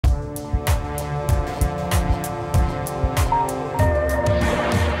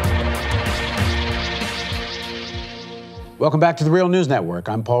Welcome back to the Real News Network.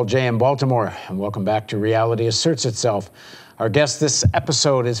 I'm Paul Jay in Baltimore, and welcome back to Reality Asserts Itself. Our guest this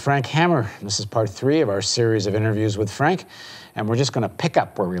episode is Frank Hammer. This is part 3 of our series of interviews with Frank, and we're just going to pick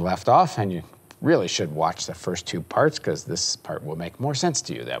up where we left off, and you really should watch the first 2 parts because this part will make more sense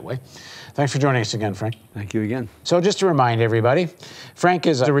to you that way. Thanks for joining us again, Frank. Thank you again. So just to remind everybody, Frank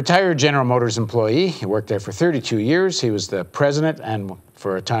is a retired General Motors employee. He worked there for 32 years. He was the president and,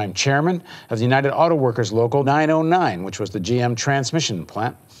 for a time, chairman of the United Autoworkers Local 909, which was the GM transmission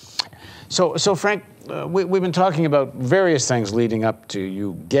plant. So Frank, we've been talking about various things leading up to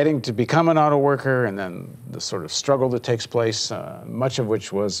you getting to become an auto worker, and then the sort of struggle that takes place, much of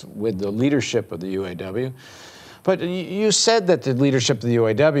which was with the leadership of the UAW. But you said that the leadership of the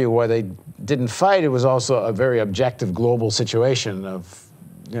UAW, while they didn't fight, it was also a very objective global situation of,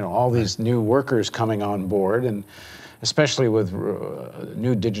 all these new workers coming on board, and especially with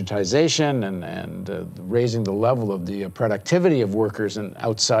new digitization and raising the level of the productivity of workers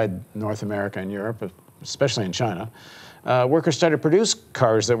outside North America and Europe, especially in China, workers started to produce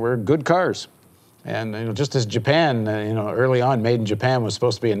cars that were good cars. And just as Japan, early on, made in Japan was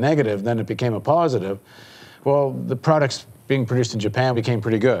supposed to be a negative, then it became a positive. Well, the products being produced in Japan became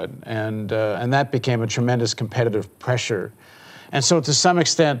pretty good, and that became a tremendous competitive pressure. And so, to some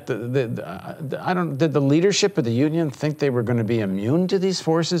extent, did the leadership of the union think they were going to be immune to these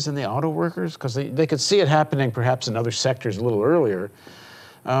forces in the auto workers? Because they could see it happening perhaps in other sectors a little earlier,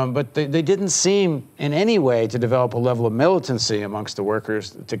 but they didn't seem in any way to develop a level of militancy amongst the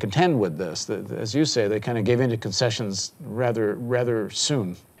workers to contend with this. As you say, they kind of gave in to concessions rather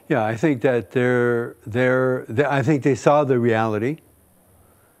soon. Yeah, I think that I think they saw the reality.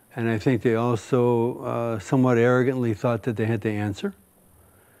 And I think they also somewhat arrogantly thought that they had the answer,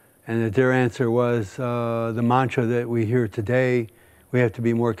 and that their answer was the mantra that we hear today: we have to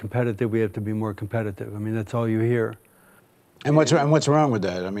be more competitive. We have to be more competitive. I mean, that's all you hear. And what's wrong with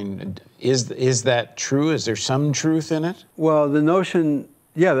that? I mean, is that true? Is there some truth in it? Well, the notion,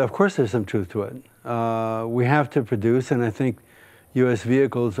 yeah, of course, there's some truth to it. We have to produce, and I think U.S.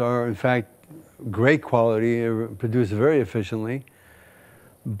 vehicles are, in fact, great quality, produced very efficiently.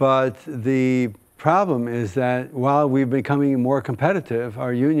 But the problem is that while we're becoming more competitive,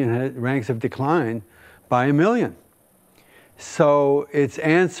 our union ranks have declined by 1 million. So it's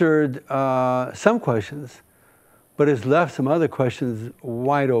answered some questions, but it's left some other questions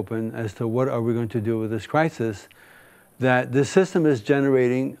wide open as to what are we going to do with this crisis, that this system is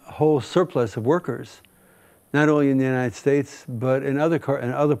generating a whole surplus of workers, not only in the United States, but in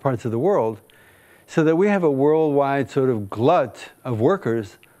other parts of the world, so that we have a worldwide sort of glut of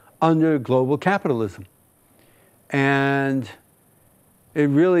workers under global capitalism. And it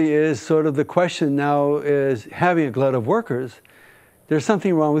really is sort of the question now is, having a glut of workers, there's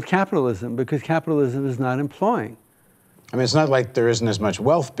something wrong with capitalism, because capitalism is not employing. I mean, it's not like there isn't as much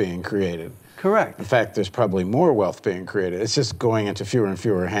wealth being created. Correct. In fact, there's probably more wealth being created. It's just going into fewer and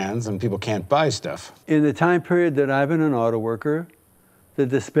fewer hands, and people can't buy stuff. In the time period that I've been an auto worker, the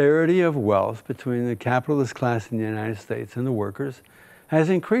disparity of wealth between the capitalist class in the United States and the workers has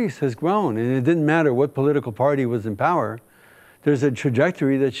increased, has grown. And it didn't matter what political party was in power. There's a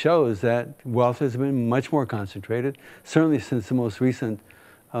trajectory that shows that wealth has been much more concentrated, certainly since the most recent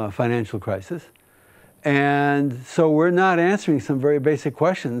financial crisis. And so we're not answering some very basic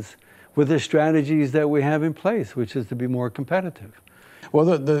questions with the strategies that we have in place, which is to be more competitive. Well,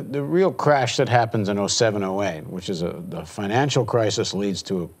 the real crash that happens in 07, 08, which is the financial crisis, leads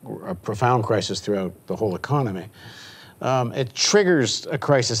to a profound crisis throughout the whole economy. It triggers a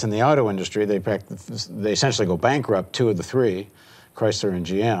crisis in the auto industry. They essentially go bankrupt, 2 of the 3, Chrysler and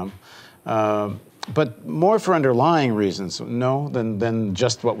GM. But more for underlying reasons, than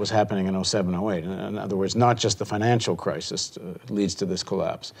just what was happening in 07, 08. In other words, not just the financial crisis leads to this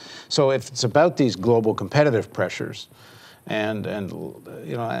collapse. So if it's about these global competitive pressures, and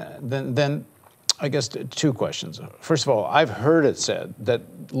then I guess 2 questions. First of all, I've heard it said that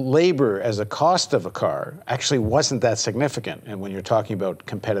labor as a cost of a car actually wasn't that significant, and when you're talking about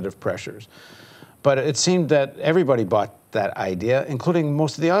competitive pressures. But it seemed that everybody bought that idea, including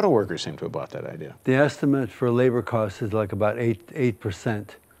most of the auto workers seem to have bought that idea. The estimate for labor costs is like about 8%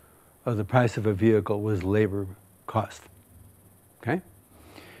 of the price of a vehicle was labor cost. Okay?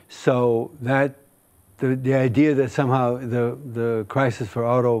 So that the idea that somehow the crisis for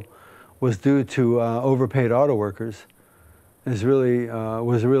auto was due to overpaid auto workers was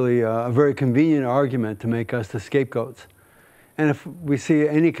really a very convenient argument to make us the scapegoats. And if we see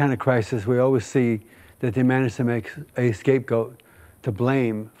any kind of crisis, we always see that they manage to make a scapegoat to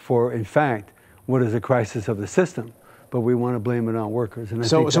blame for, in fact, what is a crisis of the system. But we want to blame it on workers. And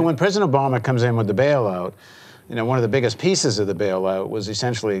so when President Obama comes in with the bailout, one of the biggest pieces of the bailout was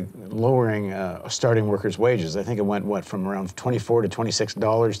essentially lowering starting workers' wages. I think it went, what, from around $24 to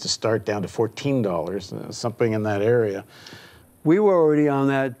 $26 to start down to $14, something in that area. We were already on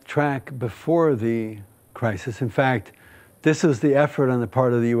that track before the crisis. In fact, this was the effort on the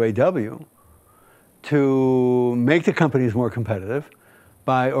part of the UAW to make the companies more competitive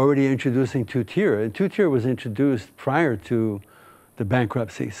by already introducing two-tier. And two-tier was introduced prior to the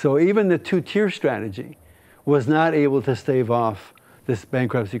bankruptcy. So even the two-tier strategy was not able to stave off this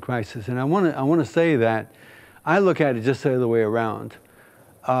bankruptcy crisis. And I want to say that I look at it just the other way around.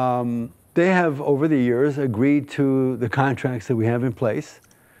 They have, over the years, agreed to the contracts that we have in place,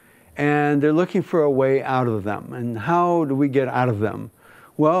 and they're looking for a way out of them. And how do we get out of them?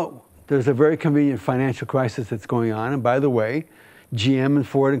 Well, there's a very convenient financial crisis that's going on. And by the way, GM and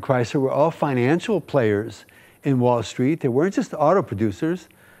Ford and Chrysler were all financial players in Wall Street. They weren't just auto producers.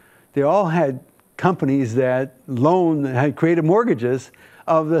 They all had companies that had created mortgages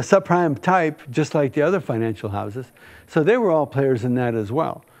of the subprime type, just like the other financial houses. So they were all players in that as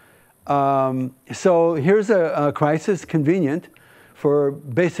well. So here's a crisis convenient for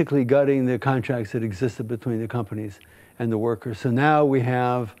basically gutting the contracts that existed between the companies and the workers. So now we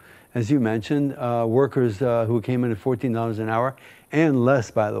have, as you mentioned, workers who came in at $14 an hour and less,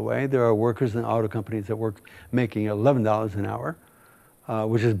 by the way. There are workers in auto companies that work making $11 an hour,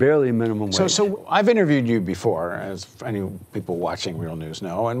 which is barely minimum wage. So I've interviewed you before, as any people watching Real News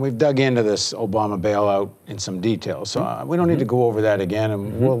know, and we've dug into this Obama bailout in some detail. So we don't need to go over that again,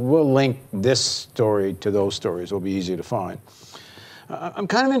 and we'll link this story to those stories. It'll be easy to find. I'm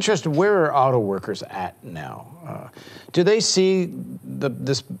kind of interested, where are auto workers at now? Do they see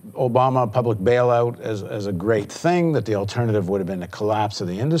this Obama public bailout as a great thing, that the alternative would have been a collapse of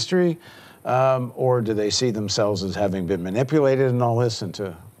the industry? Or do they see themselves as having been manipulated in all this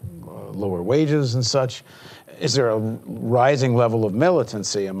into lower wages and such? Is there a rising level of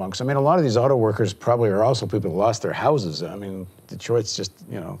militancy amongst, a lot of these auto workers probably are also people who lost their houses. Detroit's just,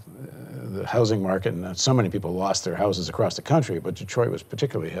 the housing market, and so many people lost their houses across the country, but Detroit was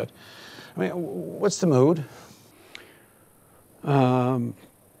particularly hit. What's the mood? Being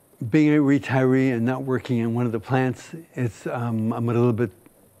a retiree and not working in one of the plants, I'm a little bit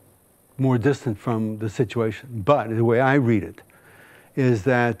more distant from the situation. But the way I read it is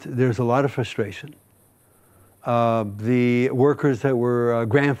that there's a lot of frustration. The workers that were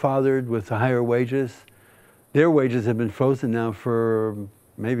grandfathered with the higher wages, their wages have been frozen now for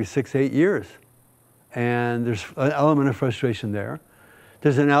maybe 6 to 8 years. And there's an element of frustration there.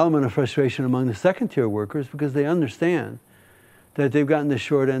 There's an element of frustration among the second-tier workers because they understand that they've gotten the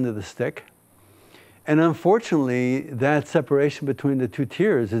short end of the stick. And unfortunately, that separation between the two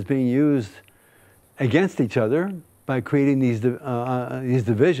tiers is being used against each other by creating these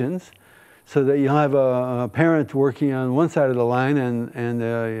divisions, so that you'll have a parent working on one side of the line and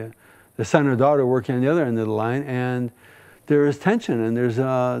the son or daughter working on the other end of the line, and there is tension and there's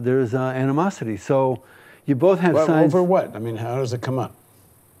animosity. So you both have signs. Over what? How does it come up?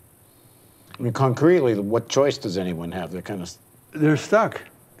 Concretely, what choice does anyone have? They're stuck.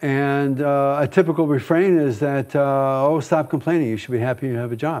 And a typical refrain is that, oh, stop complaining, you should be happy you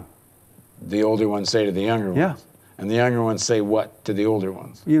have a job. The older ones say to the younger ones. Yeah. And the younger ones say what to the older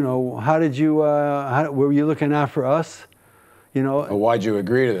ones? How did you, were you looking out for us? Well, why'd you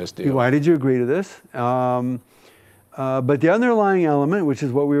agree to this deal? Why did you agree to this? But the underlying element, which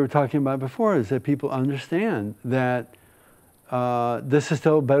is what we were talking about before, is that people understand that this is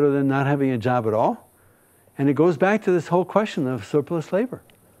still better than not having a job at all. And it goes back to this whole question of surplus labor.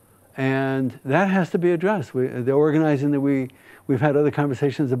 And that has to be addressed. The organizing that we've had other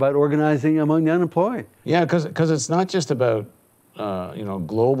conversations about organizing among the unemployed. Yeah, because it's not just about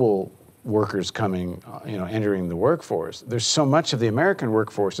global workers coming, entering the workforce. There's so much of the American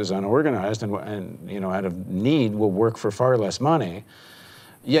workforce is unorganized, and out of need will work for far less money.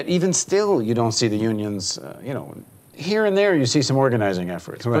 Yet even still, you don't see the unions. Here and there you see some organizing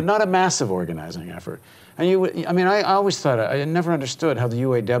efforts, Correct. but not a massive organizing effort. And I always thought, I never understood how the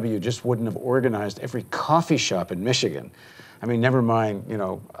UAW just wouldn't have organized every coffee shop in Michigan. Never mind,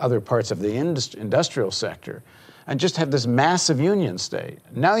 other parts of the industrial sector, and just have this massive union state.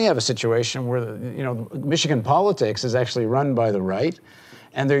 Now you have a situation where, Michigan politics is actually run by the right,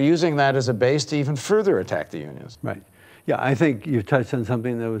 and they're using that as a base to even further attack the unions. Right. Yeah, I think you've touched on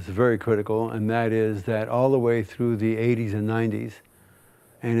something that was very critical, and that is that all the way through the 80s and 90s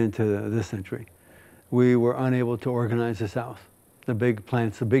and into this century, we were unable to organize the South, the big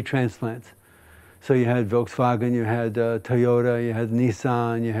plants, the big transplants. So you had Volkswagen, you had Toyota, you had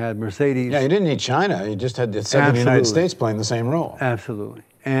Nissan, you had Mercedes. Yeah, you didn't need China. You just had the United States playing the same role. Absolutely.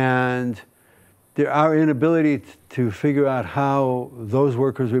 And our inability to figure out how those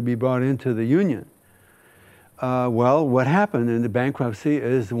workers would be brought into the union. Well, what happened in the bankruptcy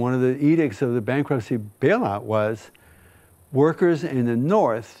is one of the edicts of the bankruptcy bailout was workers in the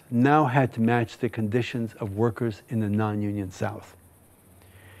North now had to match the conditions of workers in the non-union South.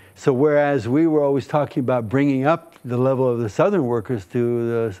 So whereas we were always talking about bringing up the level of the Southern workers to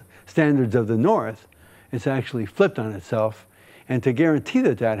the standards of the North, it's actually flipped on itself. And to guarantee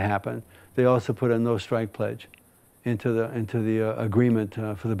that that happened, they also put a no-strike pledge into the agreement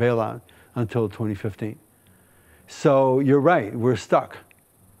for the bailout until 2015. So you're right, we're stuck.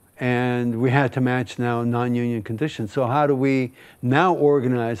 And we had to match now non-union conditions. So how do we now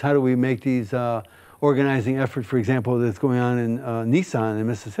organize? How do we make these organizing efforts, for example, that's going on in Nissan in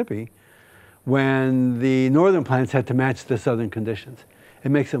Mississippi, when the northern plants had to match the southern conditions? It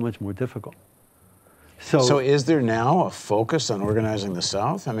makes it much more difficult. So is there now a focus on organizing the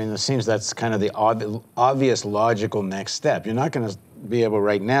South? I mean, it seems that's kind of the obvious, logical next step. You're not going to be able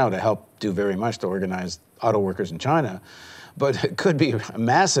right now to help do very much to organize auto workers in China, but it could be a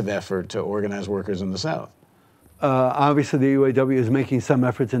massive effort to organize workers in the South. Obviously, the UAW is making some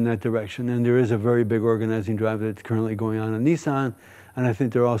efforts in that direction, and there is a very big organizing drive that's currently going on in Nissan, and I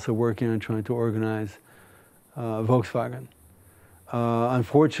think they're also working on trying to organize Volkswagen.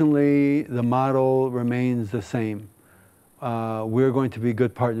 Unfortunately, the model remains the same. We're going to be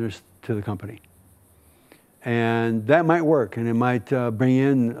good partners to the company. And that might work, and it might bring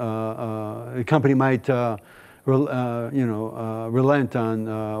in, the company might relent on,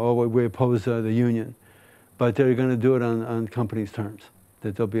 or we oppose the union. But they're going to do it on company's terms,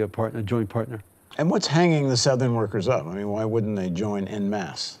 that they'll be a joint partner. And what's hanging the Southern workers up? I mean, why wouldn't they join en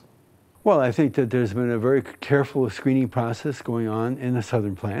masse? Well, I think that there's been a very careful screening process going on in the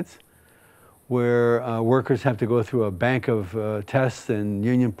Southern plants, where workers have to go through a bank of tests and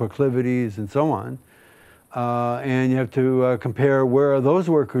union proclivities and so on. And you have to compare where are those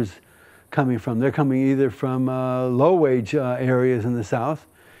workers coming from. They're coming either from low-wage areas in the South,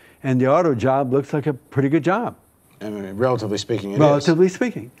 and the auto job looks like a pretty good job. I mean, relatively speaking, Relatively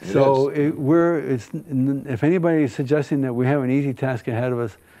speaking. So if anybody is suggesting that we have an easy task ahead of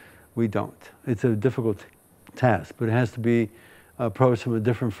us, we don't. It's a difficult task, but it has to be approached from a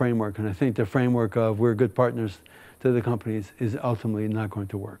different framework. And I think the framework of we're good partners to the companies is ultimately not going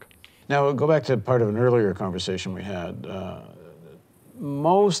to work. Now, we'll go back to part of an earlier conversation we had.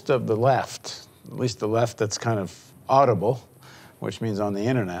 Most of the left, at least the left that's kind of audible, which means on the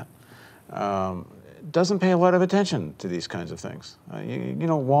internet, doesn't pay a lot of attention to these kinds of things. You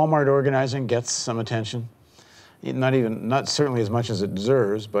know, Walmart organizing gets some attention. Not certainly as much as it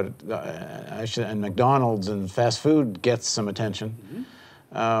deserves, but and McDonald's and fast food gets some attention.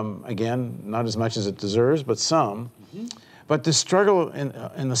 Mm-hmm. Again, not as much as it deserves, but some. Mm-hmm. But the struggle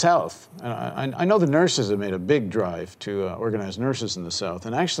in the South, and I know the nurses have made a big drive to organize nurses in the South,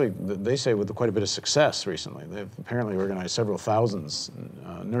 and actually they say with quite a bit of success recently. They've apparently organized several thousands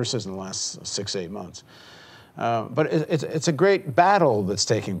nurses in the last 6-8 months. But it's a great battle that's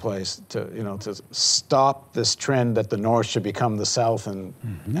taking place to stop this trend that the North should become the South and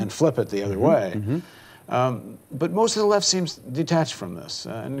flip it the other way. Mm-hmm. But most of the left seems detached from this.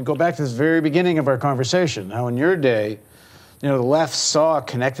 And go back to this very beginning of our conversation, how in your day, the left saw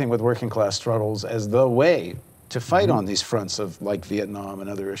connecting with working class struggles as the way to fight on these fronts of like Vietnam and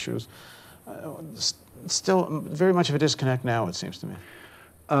other issues. Still very much of a disconnect now, it seems to me.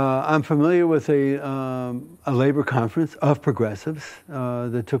 I'm familiar with a labor conference of progressives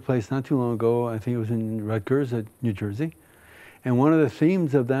that took place not too long ago. I think it was in Rutgers at New Jersey. And one of the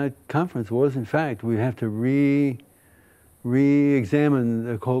themes of that conference was, in fact, we have to re-examine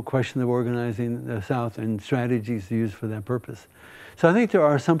the whole question of organizing the South and strategies to use for that purpose. So I think there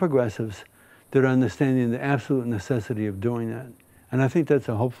are some progressives that are understanding the absolute necessity of doing that. And I think that's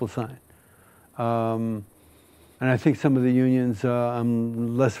a hopeful sign. And I think some of the unions,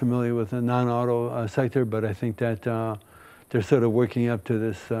 I'm less familiar with the non-auto sector, but I think that they're sort of working up to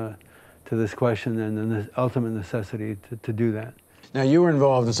this question and the ultimate necessity to do that. Now, you were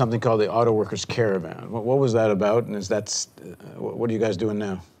involved in something called the Autoworkers Caravan. What was that about, and what are you guys doing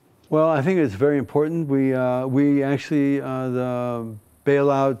now? Well, I think it's very important. We actually, the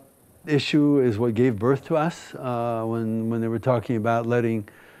bailout issue is what gave birth to us when they were talking about letting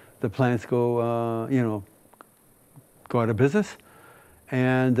the plants go, go out of business.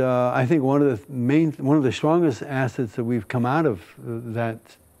 And I think one of the strongest assets that we've come out of that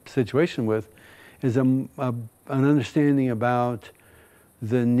situation with is an understanding about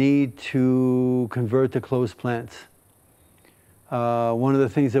the need to convert to closed plants. One of the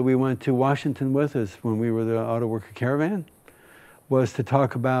things that we went to Washington with is when we were the Auto Worker Caravan was to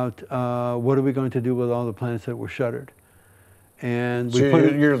talk about what are we going to do with all the plants that were shuttered. And so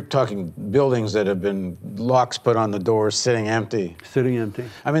you're talking buildings that have been locks put on the doors, sitting empty. Sitting empty.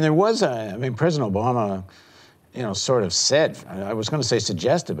 I mean, there was President Obama, sort of said, I was going to say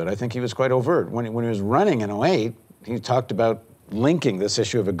suggested, but I think he was quite overt. When he was running in 2008, he talked about linking this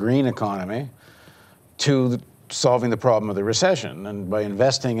issue of a green economy to solving the problem of the recession. And by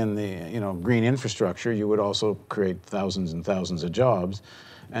investing in the green infrastructure, you would also create thousands and thousands of jobs.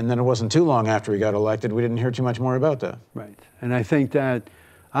 And then it wasn't too long after he got elected, we didn't hear too much more about that. Right. And I think that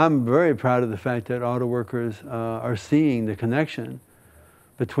I'm very proud of the fact that Autoworkers are seeing the connection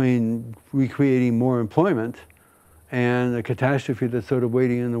between recreating more employment and the catastrophe that's sort of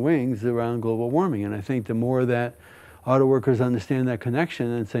waiting in the wings around global warming. And I think the more that Autoworkers understand that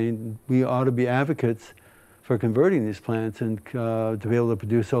connection and saying we ought to be advocates for converting these plants and to be able to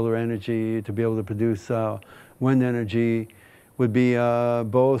produce solar energy, to be able to produce wind energy, would be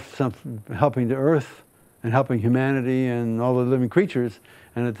both helping the earth and helping humanity and all the living creatures,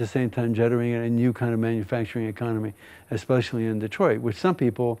 and at the same time generating a new kind of manufacturing economy, especially in Detroit, which some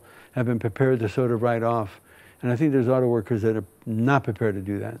people have been prepared to sort of write off. And I think there's Autoworkers that are not prepared to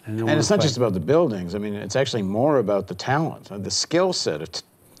do that. And it's not just about the buildings. I mean, it's actually more about the talent, the skill set of,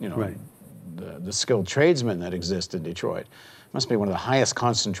 right. the skilled tradesmen that exist in Detroit. It must be one of the highest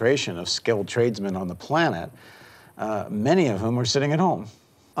concentration of skilled tradesmen on the planet, many of whom are sitting at home.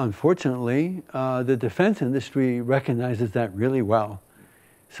 Unfortunately, the defense industry recognizes that really well.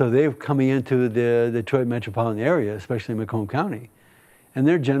 So they're coming into the Detroit metropolitan area, especially Macomb County, and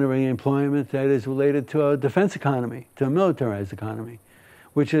they're generating employment that is related to a defense economy, to a militarized economy,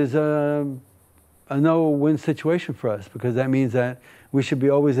 which is a no-win situation for us, because that means that we should be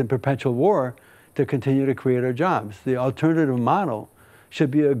always in perpetual war to continue to create our jobs. The alternative model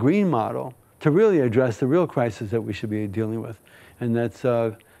should be a green model to really address the real crisis that we should be dealing with. And that's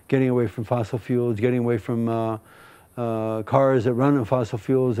getting away from fossil fuels, getting away from cars that run on fossil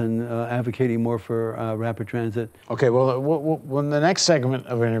fuels, and advocating more for rapid transit. Okay, well, in the next segment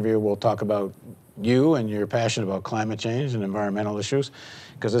of our interview, we'll talk about you and your passion about climate change and environmental issues,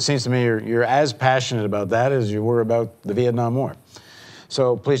 because it seems to me you're as passionate about that as you were about the Vietnam War.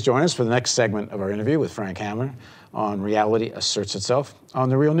 So please join us for the next segment of our interview with Frank Hammer on Reality Asserts Itself on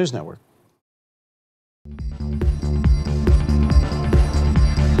the Real News Network.